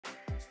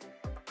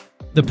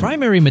The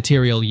primary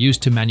material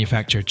used to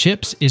manufacture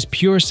chips is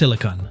pure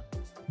silicon.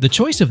 The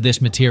choice of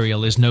this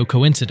material is no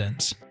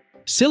coincidence.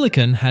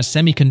 Silicon has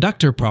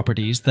semiconductor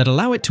properties that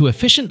allow it to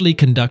efficiently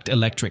conduct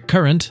electric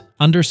current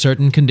under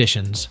certain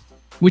conditions,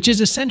 which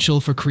is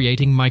essential for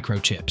creating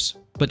microchips.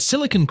 But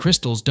silicon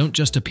crystals don't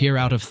just appear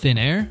out of thin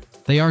air,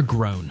 they are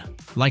grown.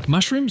 Like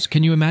mushrooms,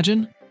 can you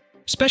imagine?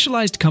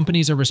 Specialized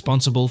companies are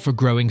responsible for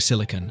growing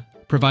silicon,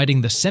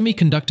 providing the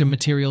semiconductor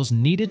materials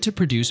needed to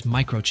produce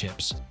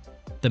microchips.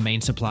 The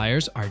main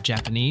suppliers are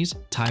Japanese,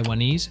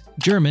 Taiwanese,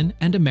 German,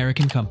 and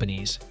American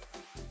companies.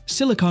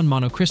 Silicon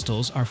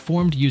monocrystals are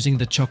formed using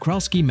the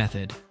Czochralski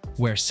method,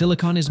 where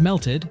silicon is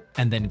melted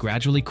and then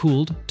gradually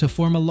cooled to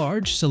form a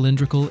large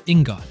cylindrical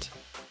ingot.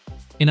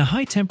 In a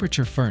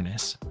high-temperature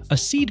furnace, a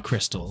seed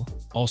crystal,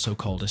 also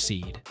called a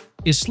seed,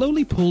 is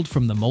slowly pulled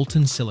from the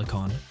molten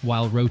silicon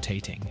while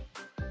rotating.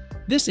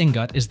 This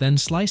ingot is then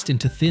sliced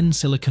into thin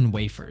silicon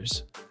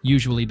wafers,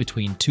 usually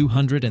between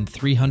 200 and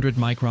 300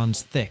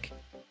 microns thick.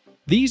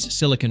 These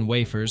silicon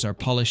wafers are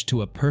polished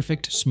to a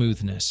perfect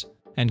smoothness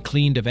and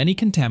cleaned of any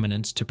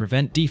contaminants to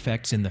prevent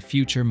defects in the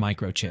future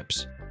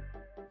microchips.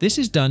 This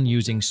is done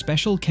using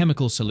special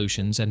chemical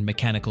solutions and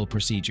mechanical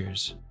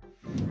procedures.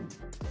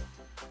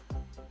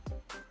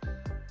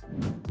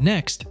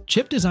 Next,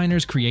 chip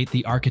designers create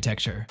the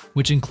architecture,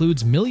 which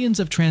includes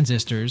millions of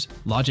transistors,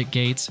 logic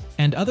gates,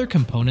 and other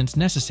components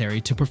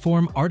necessary to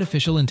perform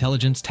artificial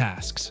intelligence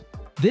tasks.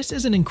 This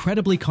is an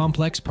incredibly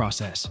complex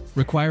process,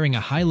 requiring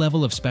a high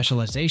level of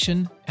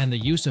specialization and the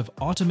use of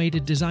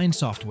automated design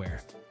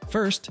software.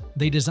 First,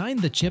 they design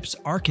the chip's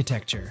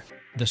architecture,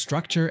 the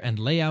structure and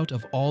layout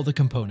of all the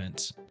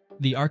components.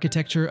 The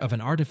architecture of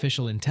an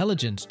artificial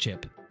intelligence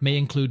chip may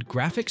include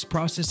graphics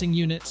processing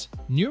units,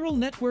 neural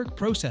network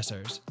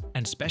processors,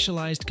 and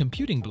specialized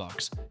computing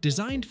blocks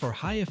designed for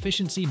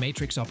high-efficiency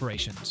matrix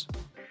operations.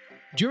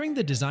 During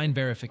the design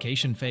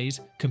verification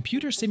phase,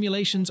 computer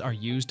simulations are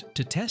used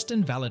to test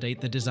and validate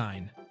the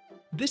design.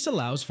 This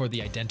allows for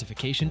the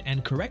identification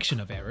and correction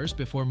of errors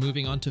before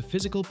moving on to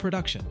physical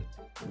production.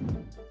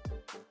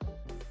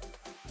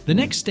 The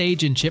next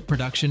stage in chip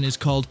production is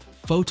called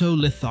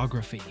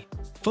photolithography.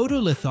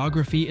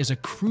 Photolithography is a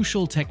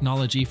crucial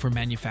technology for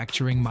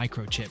manufacturing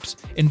microchips,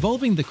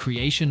 involving the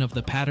creation of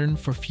the pattern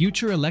for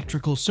future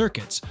electrical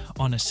circuits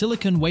on a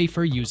silicon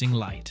wafer using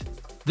light.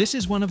 This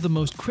is one of the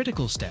most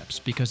critical steps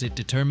because it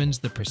determines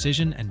the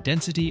precision and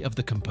density of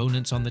the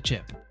components on the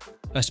chip.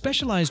 A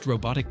specialized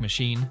robotic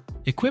machine,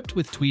 equipped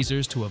with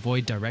tweezers to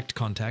avoid direct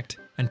contact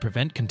and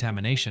prevent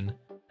contamination,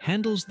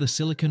 handles the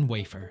silicon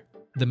wafer.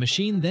 The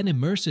machine then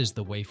immerses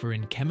the wafer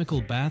in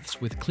chemical baths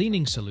with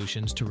cleaning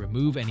solutions to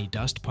remove any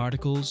dust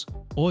particles,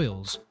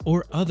 oils,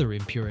 or other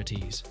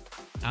impurities.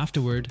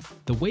 Afterward,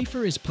 the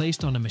wafer is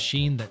placed on a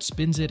machine that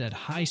spins it at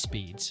high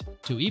speeds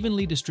to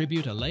evenly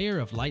distribute a layer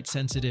of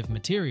light-sensitive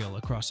material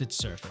across its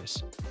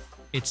surface.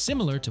 It's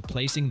similar to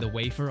placing the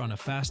wafer on a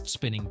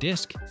fast-spinning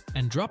disc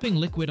and dropping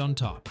liquid on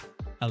top,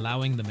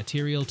 allowing the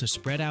material to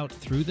spread out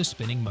through the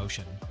spinning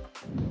motion.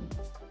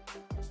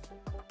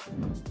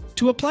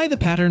 To apply the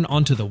pattern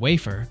onto the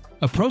wafer,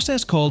 a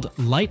process called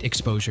light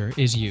exposure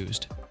is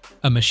used.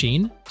 A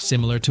machine,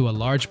 similar to a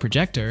large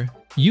projector,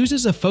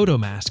 uses a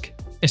photomask,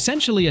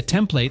 essentially a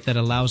template that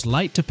allows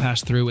light to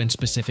pass through in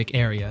specific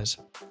areas.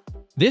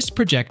 This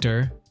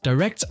projector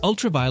directs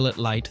ultraviolet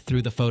light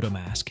through the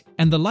photomask,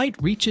 and the light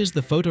reaches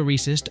the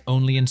photoresist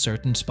only in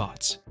certain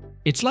spots.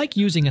 It's like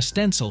using a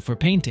stencil for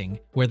painting,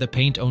 where the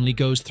paint only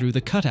goes through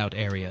the cutout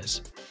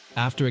areas.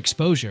 After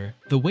exposure,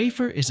 the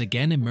wafer is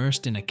again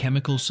immersed in a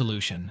chemical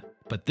solution,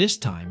 but this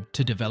time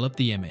to develop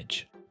the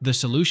image. The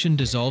solution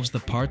dissolves the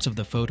parts of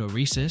the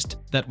photoresist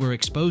that were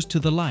exposed to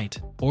the light,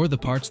 or the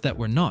parts that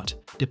were not,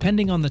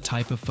 depending on the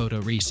type of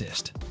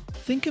photoresist.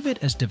 Think of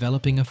it as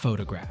developing a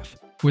photograph,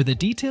 where the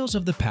details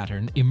of the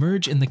pattern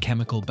emerge in the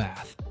chemical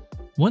bath.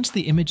 Once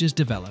the image is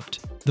developed,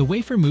 the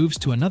wafer moves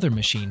to another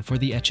machine for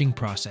the etching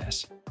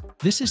process.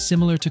 This is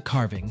similar to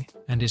carving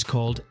and is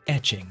called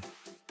etching.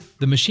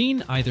 The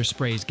machine either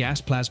sprays gas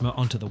plasma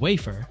onto the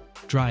wafer,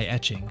 dry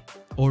etching,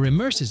 or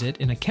immerses it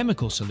in a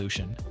chemical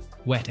solution,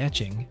 wet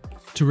etching,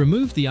 to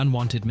remove the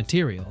unwanted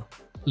material,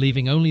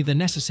 leaving only the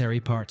necessary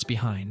parts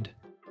behind.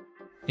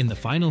 In the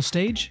final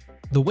stage,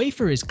 the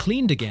wafer is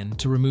cleaned again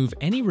to remove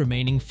any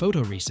remaining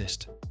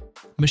photoresist.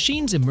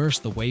 Machines immerse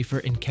the wafer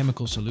in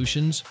chemical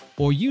solutions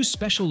or use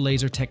special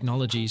laser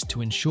technologies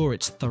to ensure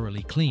it's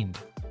thoroughly cleaned.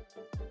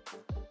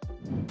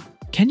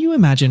 Can you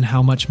imagine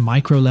how much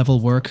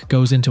micro-level work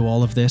goes into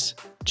all of this,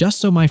 just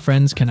so my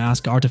friends can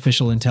ask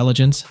artificial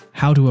intelligence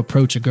how to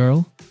approach a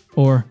girl?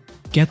 Or,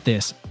 get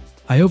this,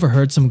 I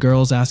overheard some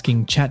girls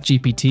asking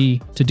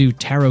ChatGPT to do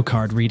tarot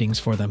card readings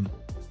for them.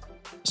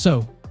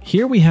 So,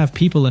 here we have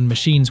people and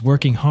machines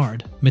working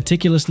hard,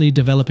 meticulously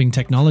developing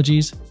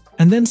technologies,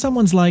 and then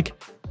someone's like,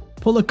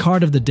 pull a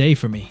card of the day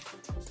for me.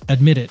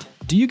 Admit it,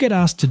 do you get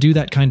asked to do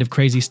that kind of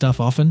crazy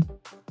stuff often?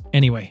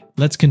 Anyway,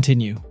 let's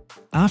continue.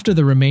 After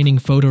the remaining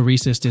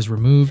photoresist is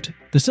removed,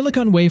 the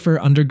silicon wafer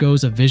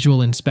undergoes a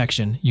visual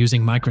inspection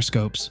using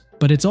microscopes,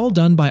 but it's all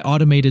done by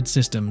automated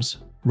systems,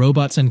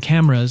 robots and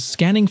cameras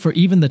scanning for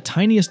even the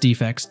tiniest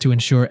defects to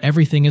ensure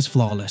everything is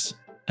flawless.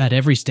 At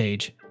every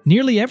stage,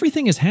 nearly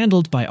everything is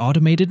handled by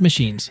automated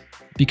machines,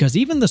 because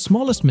even the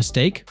smallest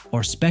mistake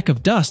or speck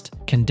of dust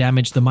can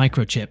damage the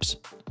microchips.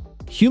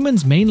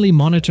 Humans mainly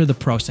monitor the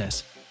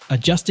process,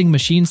 adjusting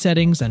machine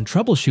settings and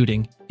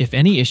troubleshooting if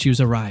any issues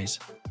arise.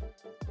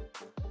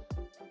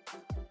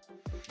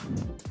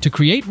 To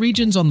create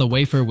regions on the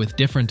wafer with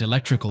different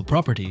electrical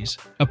properties,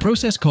 a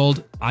process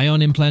called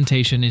ion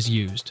implantation is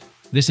used.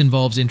 This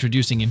involves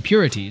introducing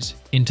impurities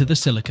into the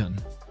silicon.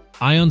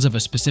 Ions of a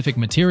specific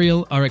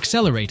material are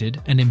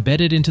accelerated and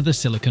embedded into the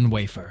silicon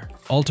wafer,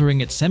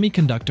 altering its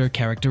semiconductor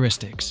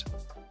characteristics.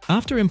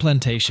 After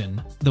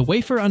implantation, the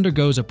wafer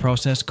undergoes a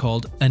process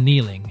called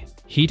annealing,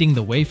 heating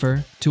the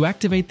wafer to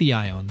activate the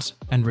ions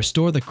and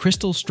restore the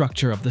crystal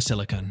structure of the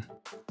silicon.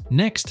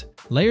 Next,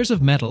 layers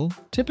of metal,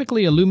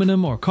 typically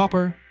aluminum or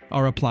copper,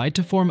 are applied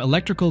to form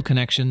electrical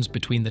connections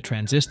between the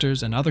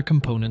transistors and other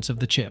components of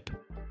the chip.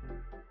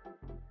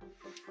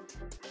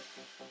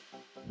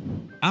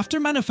 After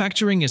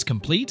manufacturing is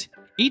complete,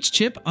 each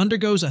chip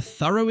undergoes a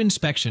thorough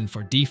inspection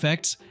for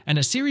defects and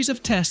a series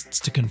of tests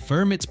to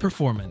confirm its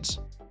performance.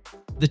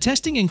 The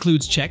testing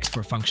includes checks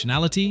for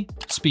functionality,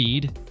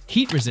 speed,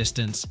 heat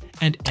resistance,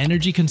 and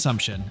energy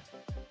consumption.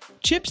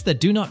 Chips that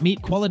do not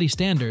meet quality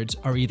standards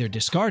are either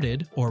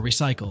discarded or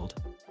recycled.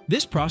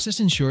 This process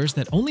ensures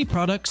that only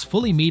products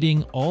fully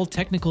meeting all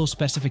technical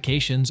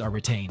specifications are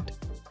retained.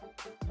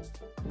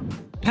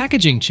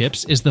 Packaging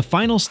chips is the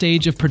final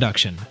stage of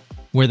production,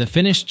 where the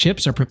finished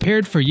chips are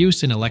prepared for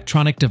use in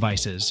electronic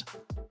devices.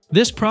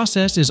 This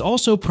process is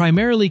also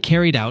primarily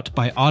carried out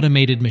by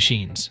automated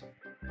machines.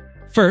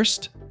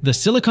 First, the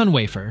silicon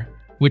wafer,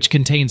 which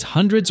contains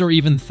hundreds or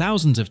even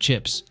thousands of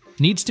chips,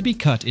 needs to be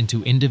cut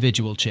into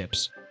individual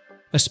chips.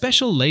 A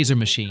special laser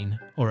machine,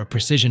 or a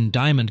precision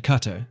diamond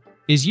cutter,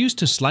 is used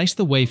to slice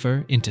the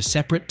wafer into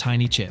separate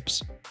tiny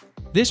chips.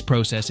 This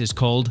process is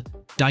called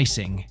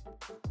dicing.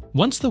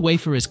 Once the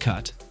wafer is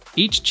cut,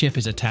 each chip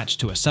is attached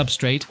to a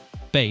substrate,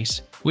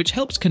 base, which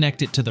helps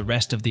connect it to the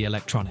rest of the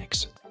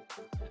electronics.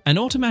 An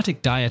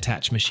automatic die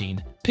attach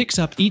machine picks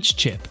up each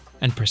chip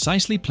and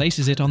precisely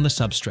places it on the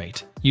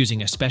substrate,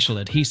 using a special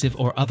adhesive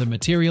or other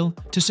material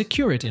to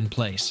secure it in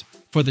place.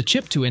 For the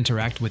chip to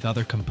interact with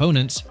other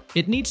components,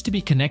 it needs to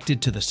be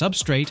connected to the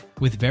substrate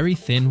with very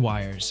thin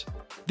wires.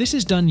 This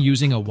is done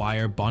using a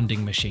wire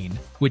bonding machine,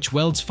 which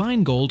welds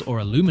fine gold or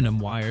aluminum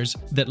wires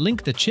that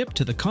link the chip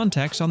to the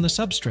contacts on the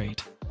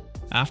substrate.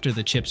 After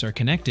the chips are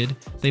connected,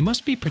 they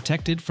must be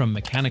protected from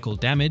mechanical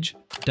damage,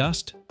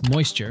 dust,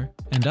 moisture,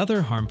 and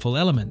other harmful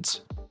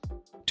elements.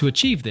 To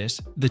achieve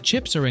this, the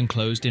chips are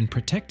enclosed in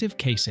protective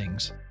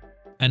casings.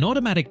 An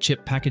automatic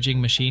chip packaging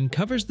machine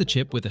covers the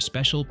chip with a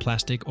special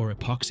plastic or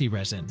epoxy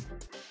resin.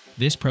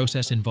 This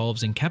process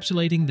involves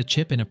encapsulating the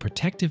chip in a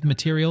protective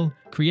material,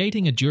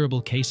 creating a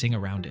durable casing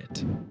around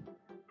it.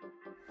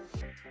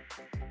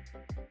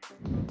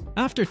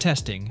 After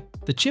testing,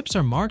 the chips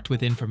are marked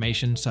with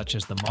information such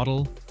as the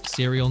model,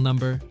 serial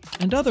number,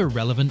 and other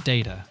relevant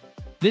data.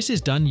 This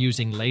is done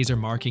using laser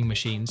marking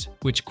machines,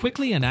 which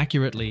quickly and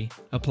accurately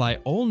apply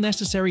all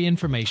necessary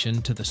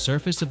information to the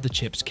surface of the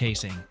chip's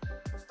casing.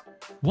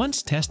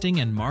 Once testing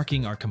and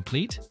marking are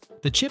complete,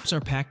 the chips are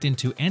packed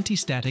into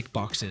anti-static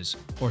boxes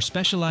or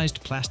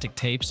specialized plastic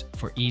tapes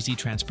for easy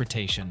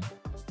transportation.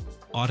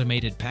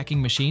 Automated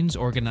packing machines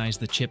organize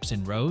the chips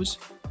in rows,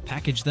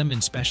 package them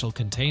in special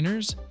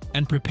containers,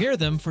 and prepare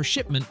them for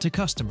shipment to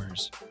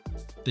customers.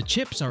 The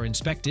chips are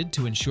inspected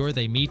to ensure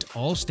they meet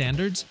all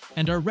standards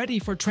and are ready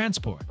for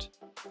transport.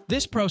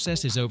 This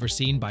process is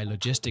overseen by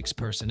logistics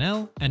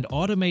personnel and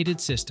automated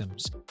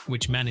systems,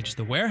 which manage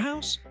the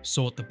warehouse,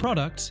 sort the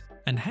products,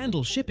 and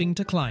handle shipping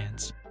to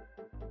clients.